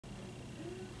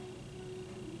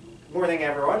Morning,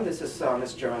 everyone. This is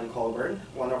Ms. Joanne Colburn,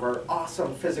 one of our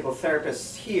awesome physical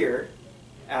therapists here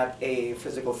at AAA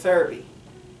Physical Therapy.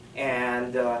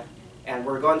 And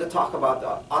we're going to talk about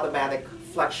the automatic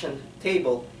flexion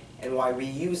table and why we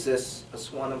use this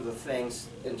as one of the things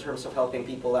in terms of helping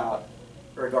people out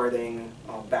regarding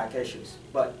back issues.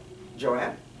 But,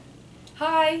 Joanne?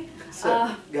 Hi.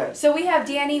 So we have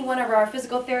Danny, one of our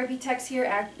physical therapy techs here,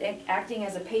 acting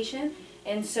as a patient.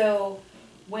 And so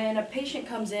when a patient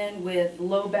comes in with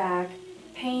low back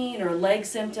pain or leg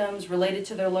symptoms related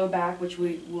to their low back, which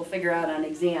we will figure out on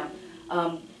exam,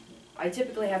 I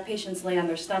typically have patients lay on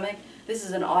their stomach. This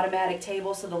is an automatic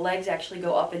table, so the legs actually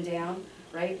go up and down,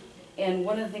 right? And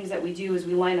one of the things that we do is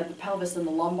we line up the pelvis and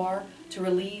the lumbar to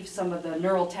relieve some of the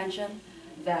neural tension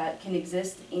that can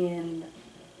exist in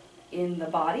the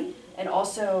body, and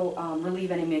also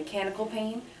relieve any mechanical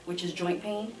pain, which is joint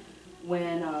pain,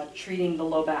 when treating the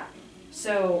low back.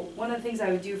 So one of the things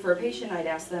I would do for a patient, I'd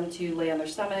ask them to lay on their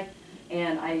stomach,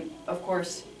 and I, of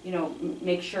course,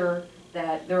 make sure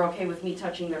that they're okay with me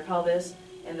touching their pelvis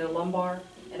and their lumbar,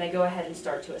 and I go ahead and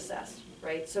start to assess,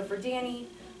 right? So for Danny,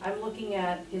 I'm looking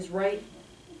at his right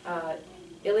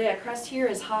iliac crest here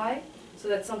is high, so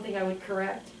that's something I would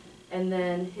correct, and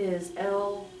then his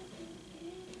L1,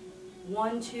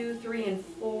 2, 3, and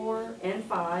 4, and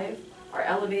 5 are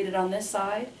elevated on this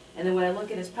side, and then when I look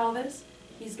at his pelvis,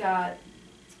 he's got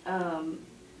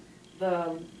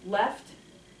the left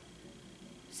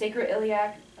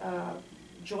sacroiliac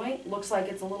joint looks like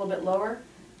it's a little bit lower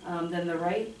than the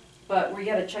right, but we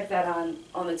got to check that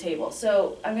on the table.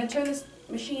 So I'm going to turn this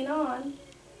machine on,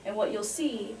 and what you'll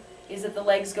see is that the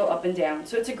legs go up and down.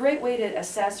 So it's a great way to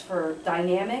assess for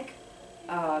dynamic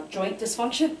joint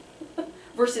dysfunction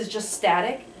versus just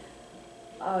static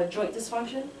joint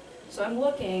dysfunction. So I'm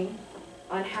looking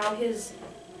on how his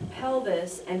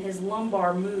pelvis and his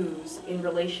lumbar moves in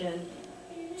relation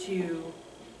to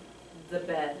the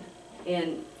bed,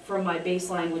 and from my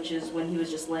baseline, which is when he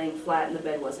was just laying flat and the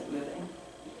bed wasn't moving.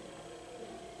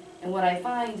 And what I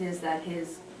find is that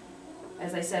his,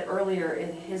 as I said earlier,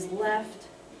 his left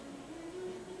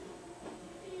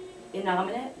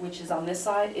innominate, which is on this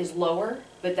side, is lower,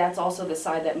 but that's also the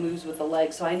side that moves with the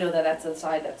leg, so I know that that's the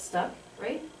side that's stuck,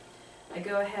 right? I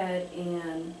go ahead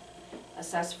and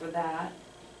assess for that,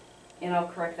 and I'll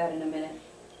correct that in a minute.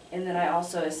 And then I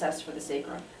also assess for the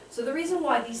sacrum. So the reason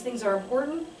why these things are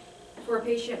important for a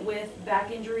patient with back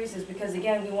injuries is because,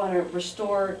 again, we want to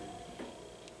restore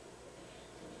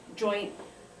joint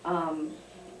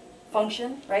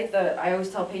function, right? I always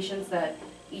tell patients that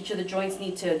each of the joints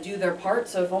need to do their part,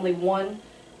 so if only one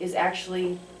is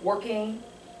actually working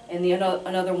and the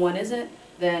another one isn't,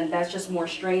 then that's just more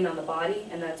strain on the body,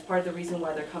 and that's part of the reason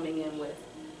why they're coming in with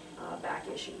back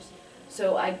issues.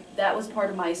 So that was part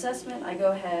of my assessment. I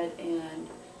go ahead and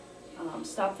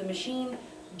stop the machine.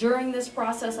 During this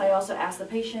process, I also ask the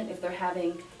patient if they're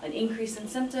having an increase in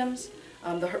symptoms.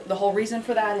 The whole reason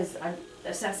for that is I'm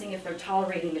assessing if they're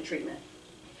tolerating the treatment.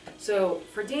 So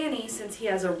for Danny, since he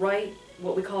has a right,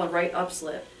 what we call a right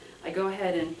upslip, I go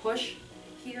ahead and push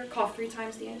here, cough 3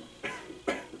 times, Danny.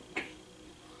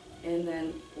 And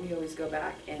then we always go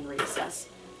back and reassess.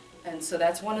 And so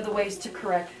that's one of the ways to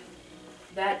correct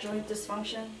that joint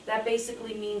dysfunction. That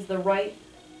basically means the right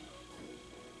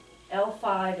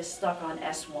L5 is stuck on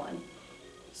S1.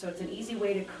 So it's an easy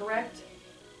way to correct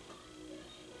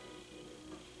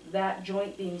that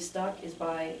joint being stuck is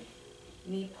by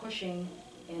me pushing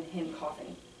and him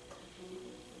coughing.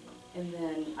 And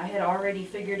then I had already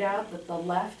figured out that the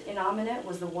left innominate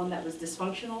was the one that was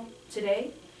dysfunctional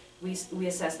today. We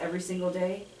assess every single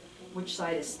day which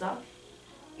side is stuck.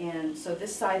 And so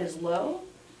this side is low.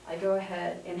 I go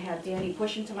ahead and have Danny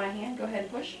push into my hand. Go ahead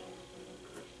and push.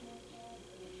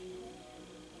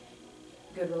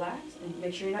 Good, relax. And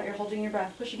make sure you're holding your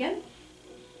breath. Push again.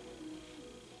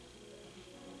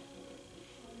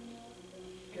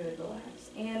 Good,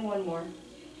 relax. And one more.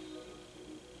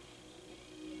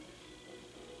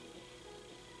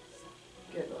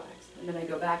 Good, relax. And then I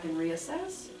go back and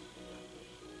reassess.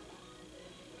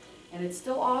 And it's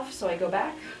still off, so I go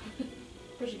back.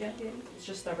 Push again, Danny. It's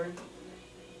just stubborn.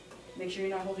 Make sure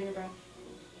you're not holding your breath.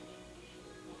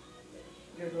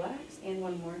 Good, relax. And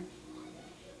one more.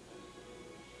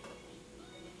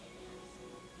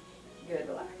 Good,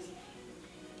 relax.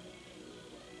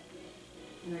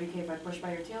 And are you okay if I push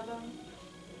by your tailbone?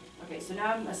 Okay, so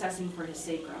now I'm assessing for his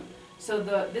sacrum. So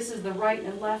this is the right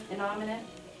and left innominate,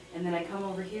 and then I come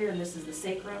over here and this is the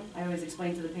sacrum. I always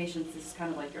explain to the patients this is kind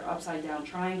of like your upside down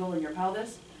triangle in your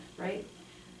pelvis, right?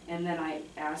 And then I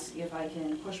ask if I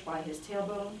can push by his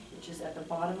tailbone, which is at the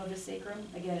bottom of his sacrum.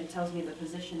 Again, it tells me the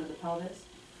position of the pelvis.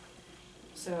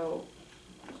 So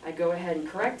I go ahead and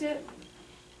correct it.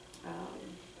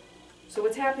 So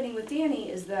what's happening with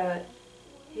Danny is that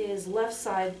his left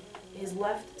sacroiliac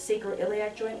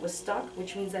joint was stuck,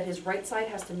 which means that his right side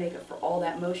has to make up for all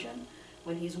that motion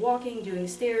when he's walking, doing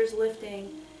stairs,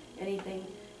 lifting, anything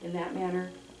in that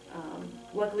manner.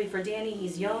 Luckily for Danny,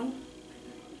 he's young,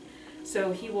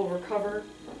 so he will recover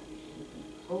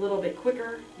a little bit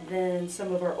quicker than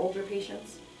some of our older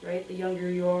patients, right? The younger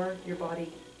you are, your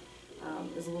body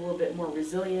is a little bit more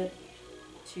resilient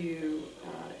to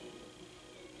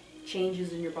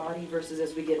changes in your body versus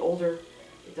as we get older,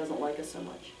 it doesn't like us so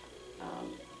much.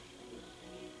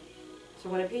 So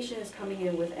when a patient is coming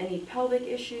in with any pelvic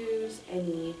issues,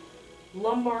 any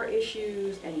lumbar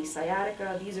issues, any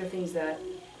sciatica, these are things that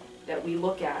we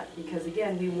look at because,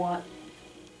 again, we want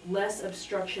less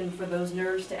obstruction for those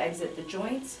nerves to exit the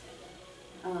joints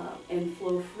and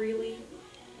flow freely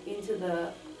into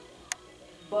the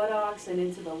buttocks and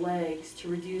into the legs to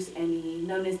reduce any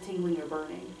numbness, tingling, or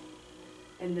burning.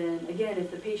 And then, again, if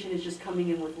the patient is just coming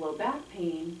in with low back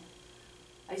pain,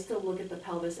 I still look at the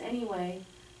pelvis anyway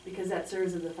because that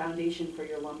serves as the foundation for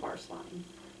your lumbar spine.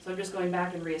 So I'm just going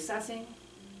back and reassessing,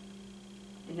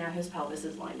 and now his pelvis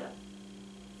is lined up.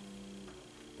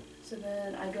 So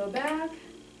then I go back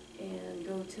and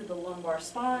go to the lumbar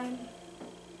spine.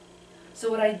 So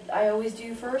what I always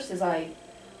do first is I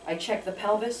check the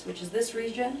pelvis, which is this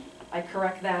region, I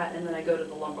correct that, and then I go to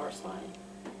the lumbar spine.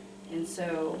 And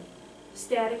so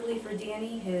statically for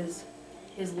Danny, his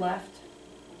left,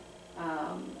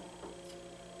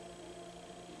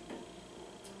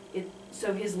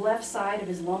 so his left side of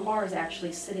his lumbar is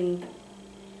actually sitting,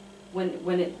 when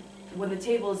the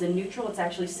table is in neutral, it's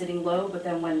actually sitting low, but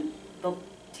then when the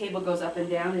table goes up and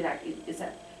down, it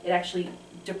actually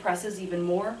depresses even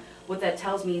more. What that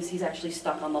tells me is he's actually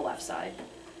stuck on the left side.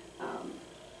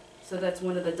 So that's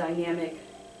one of the dynamic,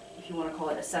 if you want to call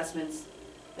it, assessments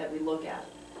that we look at.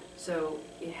 So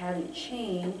it hadn't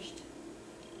changed,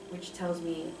 which tells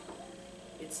me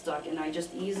it's stuck, and I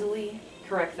just easily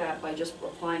correct that by just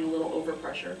applying a little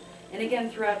overpressure. And again,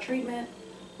 throughout treatment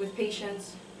with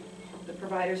patients, the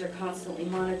providers are constantly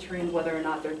monitoring whether or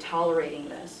not they're tolerating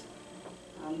this.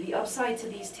 The upside to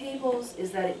these tables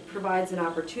is that it provides an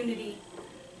opportunity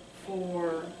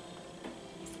for,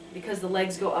 because the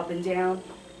legs go up and down,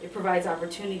 it provides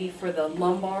opportunity for the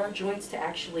lumbar joints to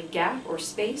actually gap or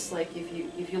space. Like if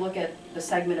you look at the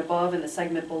segment above and the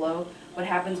segment below, what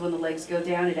happens when the legs go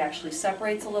down, it actually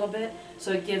separates a little bit.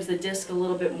 So it gives the disc a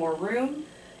little bit more room,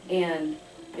 and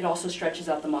it also stretches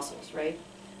out the muscles, right?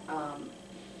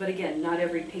 But again, not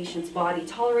every patient's body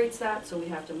tolerates that, so we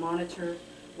have to monitor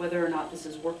whether or not this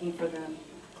is working for them.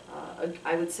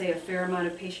 I would say a fair amount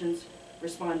of patients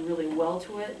respond really well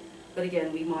to it, but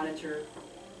again, we monitor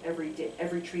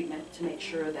every treatment to make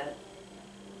sure that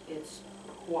it's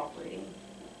cooperating.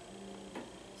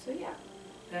 So yeah,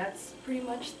 that's pretty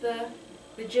much the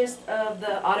gist of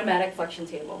the automatic flexion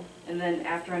table. And then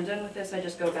after I'm done with this, I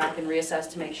just go back and reassess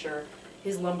to make sure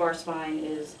his lumbar spine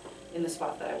is in the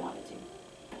spot that I want it to.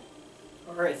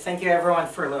 All right, thank you everyone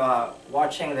for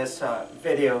watching this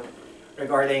video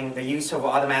regarding the use of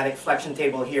automatic flexion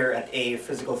table here at AAA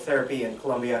Physical Therapy in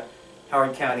Columbia,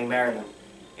 Howard County, Maryland.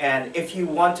 And if you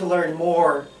want to learn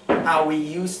more how we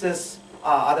use this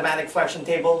automatic flexion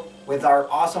table with our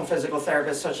awesome physical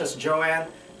therapists such as Joanne,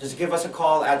 just give us a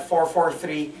call at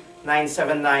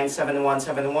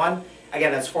 443-979-7171.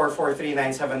 Again, that's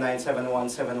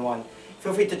 443-979-7171.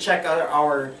 Feel free to check out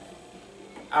our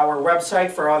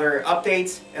website for other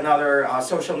updates and other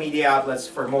social media outlets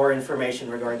for more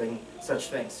information regarding such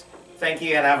things. Thank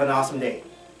you and have an awesome day.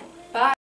 Bye.